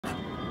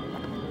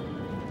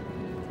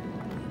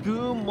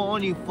Good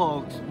morning,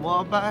 folks.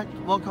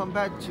 Welcome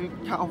back to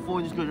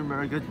California's Good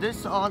America. This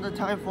is all the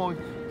time for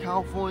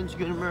California's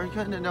Good America,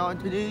 and now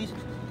today's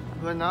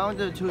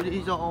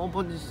are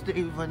open to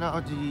stay for now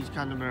today's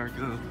kind of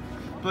America.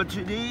 But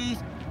today's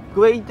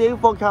great day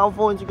for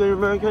California's Good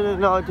America, and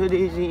now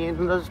today's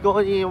in. Let's go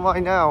in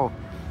right now.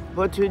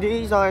 But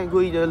today's I'm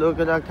going to look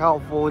at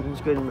California's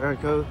Good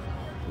America.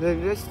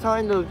 Then this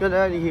time look at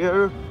that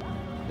here.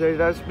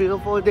 That's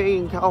beautiful day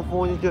in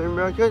California's Good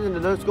America, and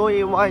let's go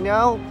in right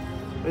now.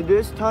 And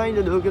this time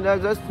to look at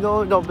that, let's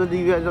know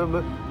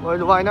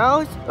right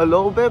now it's a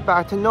little bit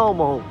back to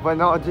normal. Right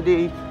now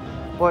today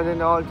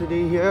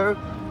here.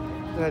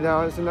 And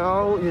now it's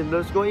now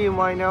let's go in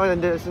right now,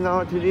 and there's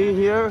now today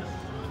here.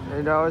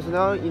 And now it's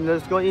now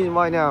let's go in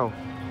right now.